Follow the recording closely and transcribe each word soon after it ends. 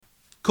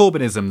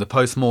Corbynism, the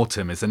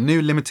Post-Mortem is a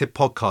new limited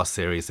podcast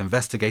series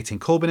investigating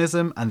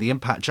Corbynism and the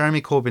impact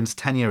Jeremy Corbyn's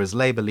tenure as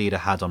Labour leader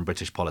had on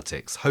British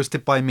politics,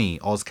 hosted by me,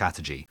 Oz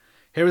Chatterjee.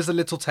 Here is a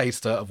little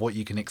taster of what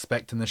you can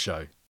expect in the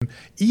show.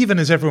 Even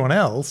as everyone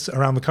else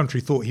around the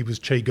country thought he was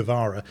Che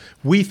Guevara,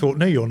 we thought,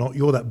 no, you're not.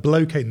 You're that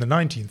bloke in the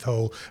 19th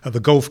hole at the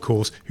golf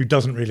course who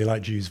doesn't really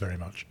like Jews very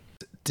much.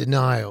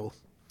 Denial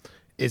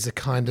is a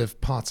kind of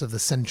part of the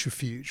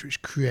centrifuge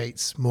which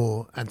creates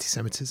more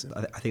anti-Semitism.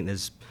 I think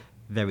there's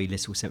very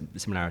little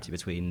similarity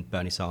between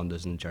Bernie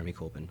Sanders and Jeremy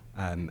Corbyn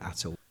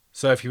at all.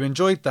 So if you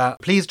enjoyed that,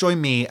 please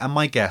join me and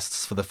my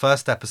guests for the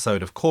first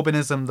episode of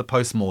Corbynism, the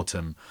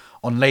Post-Mortem,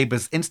 on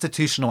Labour's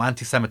institutional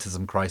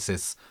anti-Semitism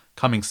crisis,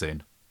 coming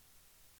soon.